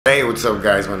Hey, what's up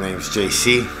guys? My name is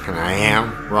JC and I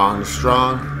am Wrong and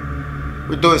Strong.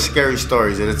 We're doing scary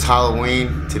stories and it's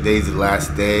Halloween. Today's the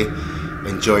last day.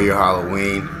 Enjoy your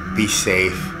Halloween. Be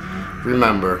safe.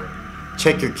 Remember,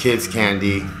 check your kids'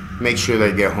 candy. Make sure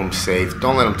they get home safe.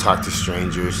 Don't let them talk to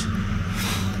strangers.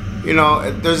 You know,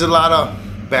 there's a lot of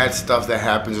bad stuff that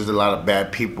happens. There's a lot of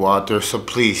bad people out there. So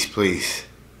please, please,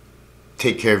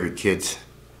 take care of your kids.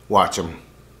 Watch them.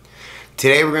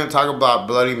 Today we're going to talk about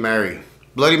Bloody Mary.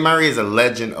 Bloody Mary is a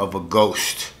legend of a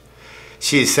ghost.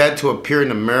 She is said to appear in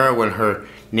the mirror when her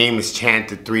name is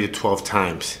chanted 3 to 12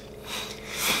 times.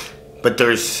 But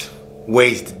there's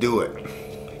ways to do it.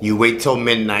 You wait till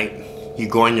midnight, you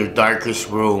go in your darkest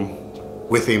room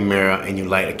with a mirror and you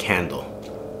light a candle.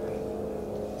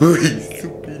 Uy, su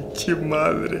pinche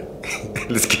madre.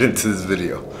 Let's get into this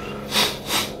video.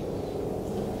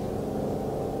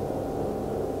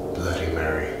 Bloody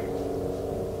Mary.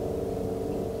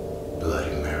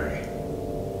 Bloody Mary.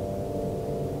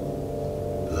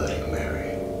 Bloody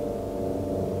Mary.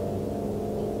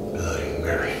 Bloody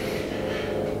Mary.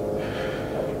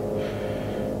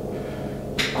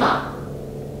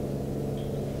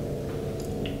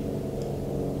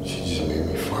 She just made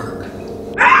me fart.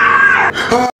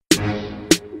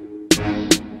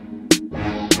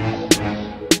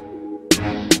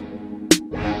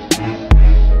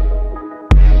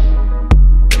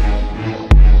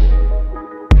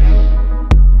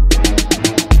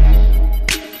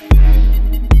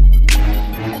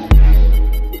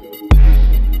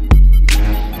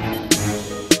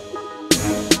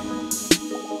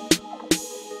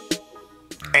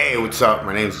 Hey, what's up?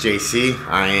 My name is JC.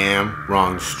 I am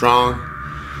Wrong and Strong.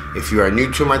 If you are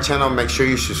new to my channel, make sure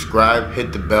you subscribe,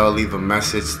 hit the bell, leave a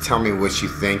message, tell me what you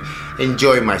think.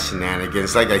 Enjoy my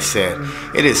shenanigans. Like I said,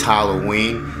 it is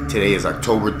Halloween. Today is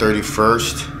October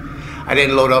 31st. I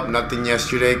didn't load up nothing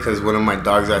yesterday because one of my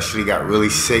dogs actually got really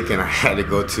sick and I had to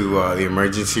go to the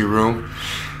emergency room.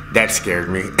 That scared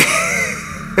me.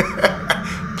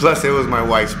 Plus, it was my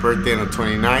wife's birthday on the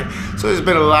 29th, so there's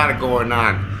been a lot going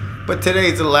on. But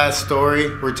today's the last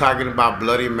story. We're talking about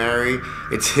Bloody Mary,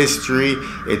 its history,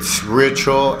 its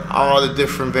ritual, all the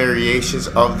different variations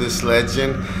of this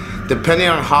legend. Depending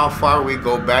on how far we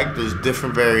go back, there's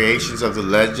different variations of the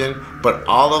legend, but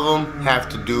all of them have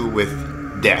to do with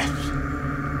death.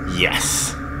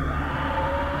 Yes.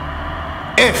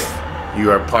 If you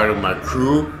are part of my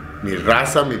crew, mi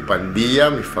raza, mi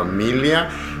pandilla, mi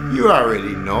familia, you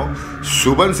already know.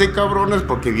 Súbanse cabrones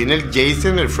porque viene el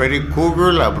Jason, el Freddy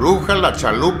Krueger, la bruja, la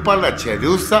chalupa, la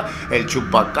cherusa, el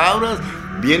chupacabras.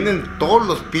 Vienen todos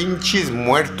los pinches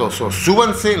muertos. So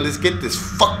súbanse and let's get this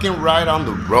fucking ride on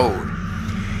the road.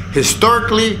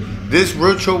 Historically, this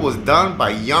ritual was done by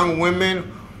young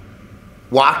women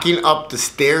walking up the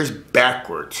stairs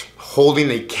backwards,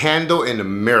 holding a candle in a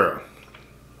mirror.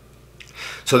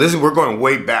 So we're going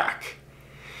way back.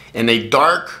 In a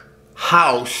dark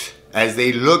house, as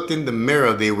they looked in the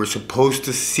mirror, they were supposed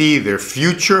to see their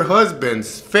future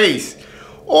husband's face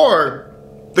or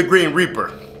the Green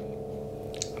Reaper.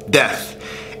 Death.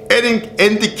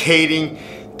 Indicating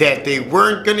that they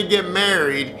weren't going to get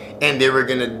married and they were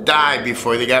going to die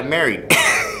before they got married.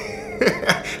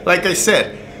 Like I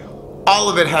said, all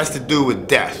of it has to do with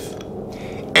death.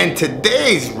 And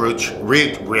today's I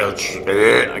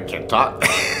can't talk.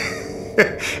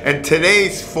 And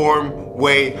today's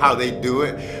way how they do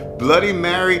it, Bloody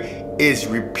Mary is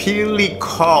repeatedly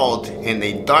called in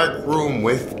a dark room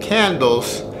with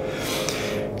candles,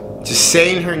 just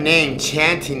saying her name,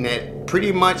 chanting it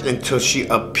pretty much until she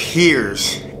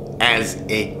appears as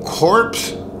a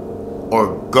corpse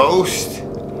or ghost.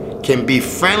 Can be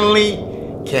friendly,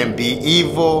 can be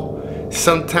evil,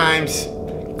 sometimes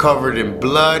covered in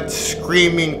blood,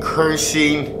 screaming,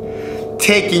 cursing,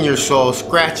 taking your soul,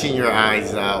 scratching your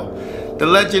eyes out. The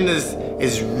legend is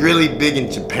really big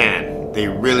in Japan. They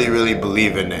really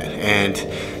believe in it. And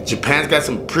Japan's got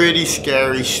some pretty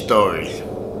scary stories.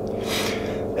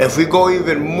 If we go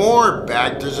even more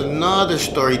back, there's another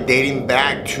story dating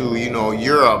back to,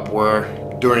 Europe,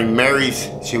 where during Mary's,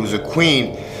 she was a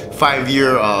queen,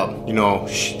 5-year,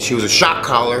 she was a shot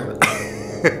caller.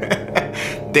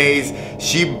 Days,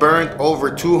 she burned over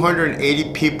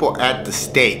 280 people at the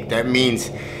stake. That means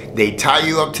they tie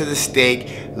you up to the stake,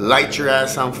 light your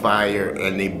ass on fire,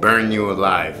 and they burn you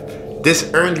alive.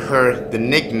 This earned her the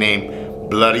nickname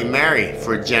Bloody Mary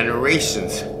for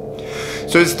generations.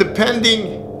 So it's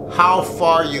depending how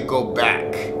far you go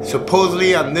back.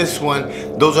 Supposedly on this one,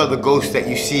 those are the ghosts that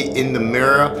you see in the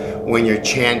mirror when you're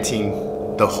chanting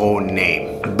the whole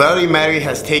name. Bloody Mary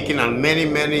has taken on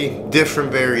many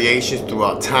different variations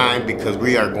throughout time because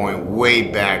we are going way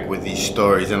back with these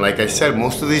stories. And like I said,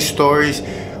 most of these stories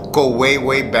go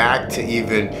way back to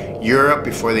even Europe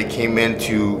before they came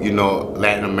into, you know,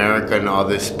 Latin America and all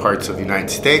these parts of the United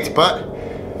States. But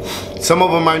some of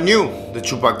them are new. The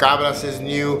chupacabras is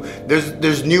new.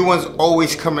 There's new ones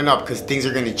always coming up because things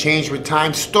are going to change with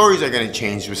time. Stories are going to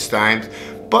change with time.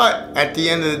 But at the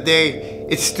end of the day,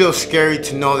 it's still scary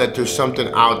to know that there's something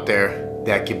out there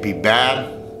that could be bad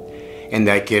and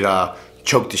that could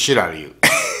choke the shit out of you.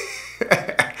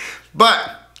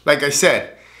 But like I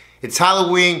said, it's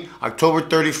Halloween, October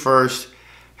 31st.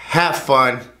 Have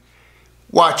fun.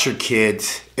 Watch your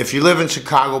kids. If you live in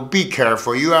Chicago, be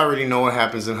careful. You already know what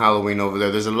happens in Halloween over there.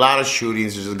 There's a lot of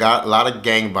shootings. There's a lot of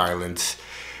gang violence.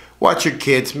 Watch your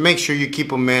kids. Make sure you keep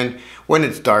them in when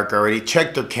it's dark already.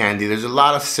 Check their candy. There's a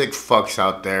lot of sick fucks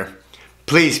out there.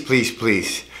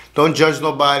 Please. Don't judge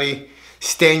nobody.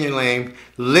 Stay in your lane.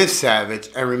 Live savage.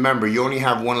 And remember, you only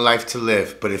have one life to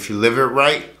live. But if you live it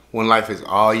right, one life is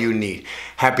all you need.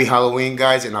 Happy Halloween,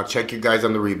 guys, and I'll check you guys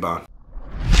on the rebound.